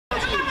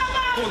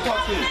Don't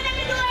touch me.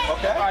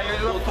 Okay?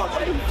 Don't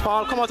touch me.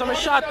 Paul, come out of my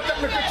shot.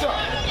 Take me picture.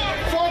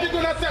 Before you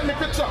gonna take me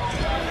picture.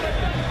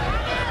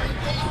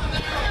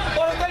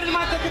 The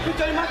man take a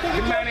picture, the man take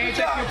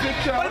a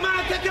picture. The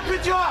man take a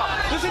picture.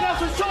 You see that's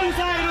what's showing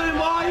inside of him,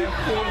 boy.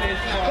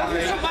 That's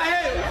what's showing my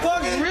head.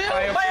 Fuck it. Real?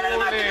 Why you let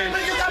him take a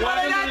picture like that? Why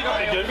you let him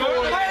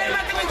take a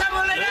picture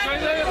like that?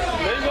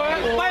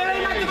 Why you let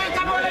him take a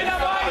picture like that,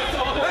 boy?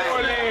 Why you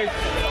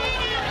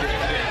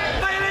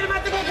let him take a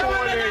picture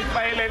like that?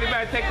 Why you let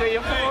him take away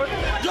your phone?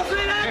 Just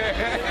like that?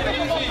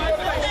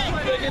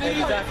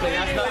 Exactly,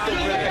 that's not the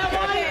way.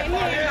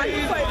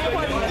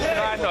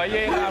 No, you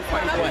ain't have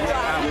 5 points.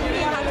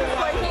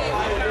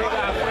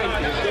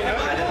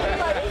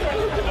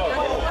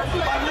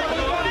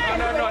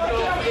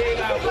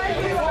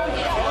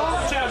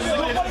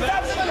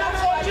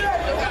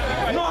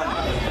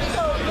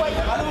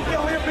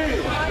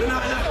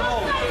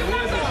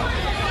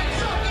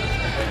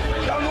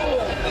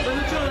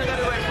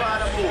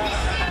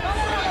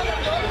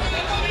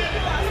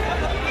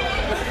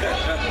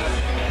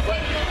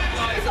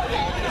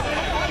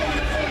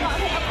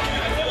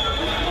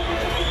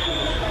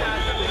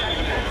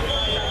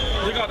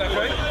 You got that,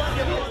 right?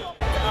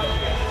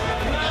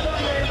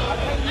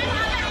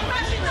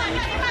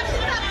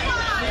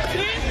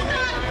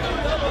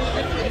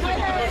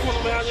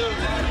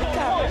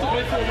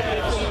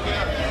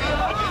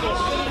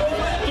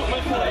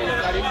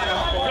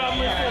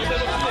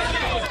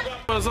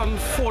 I was on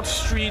 4th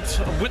Street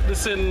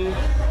witnessing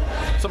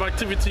some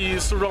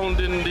activities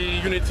surrounding the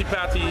Unity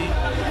Party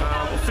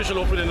official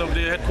opening of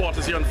the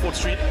headquarters here on 4th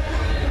Street.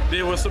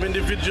 There were some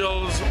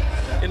individuals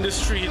in the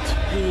street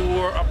who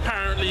were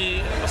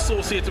apparently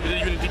associated with the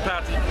Unity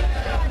Party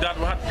that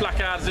had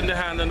placards in their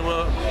hand and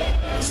were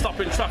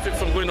stopping traffic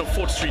from going up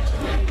 4th Street.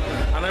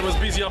 And I was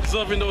busy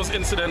observing those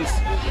incidents.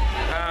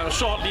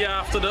 Shortly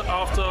after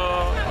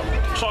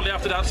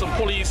that, some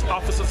police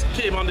officers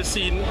came on the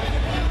scene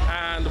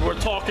and were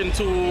talking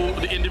to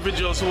the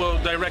individuals who were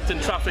directing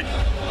traffic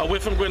away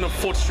from going up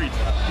 4th Street.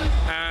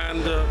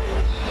 And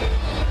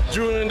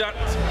during that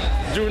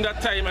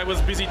time, I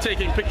was busy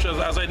taking pictures,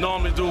 as I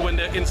normally do when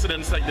there are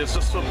incidents like this,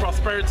 just for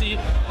prosperity,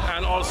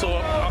 and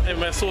also in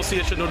my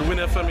association with Win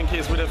FM in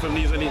case Win FM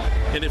needs any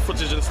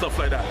footage and stuff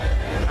like that.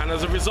 And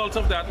as a result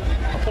of that,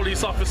 a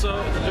police officer,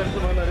 the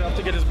gentleman, I have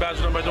to get his badge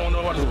number, I don't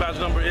know what his badge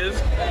number is,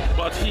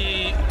 but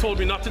he told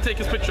me not to take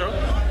his picture,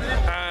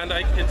 and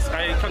I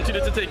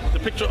continued to take the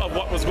picture of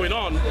what was going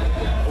on.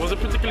 I wasn't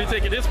particularly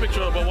taking his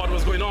picture, but what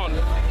was going on.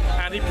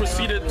 And he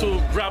proceeded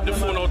to grab the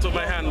phone out of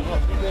my hand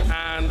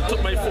and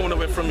took my phone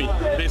away from me.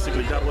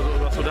 Basically,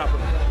 that's what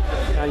happened.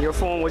 And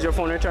was your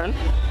phone returned?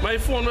 My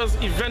phone was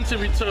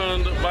eventually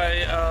returned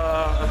by a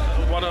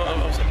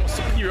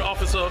superior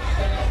officer.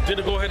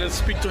 Did go ahead and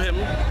speak to him,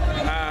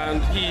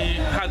 and he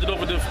handed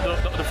over the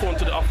phone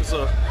to the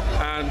officer,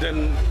 and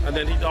then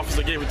the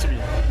officer gave it to me.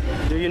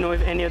 Do you know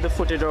if any of the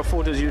footage or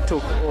photos you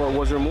took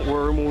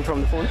were removed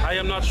from the phone? I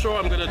am not sure.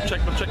 I'm going to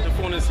check the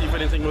phone and see if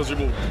anything was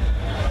removed.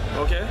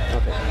 Okay?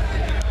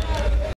 Okay.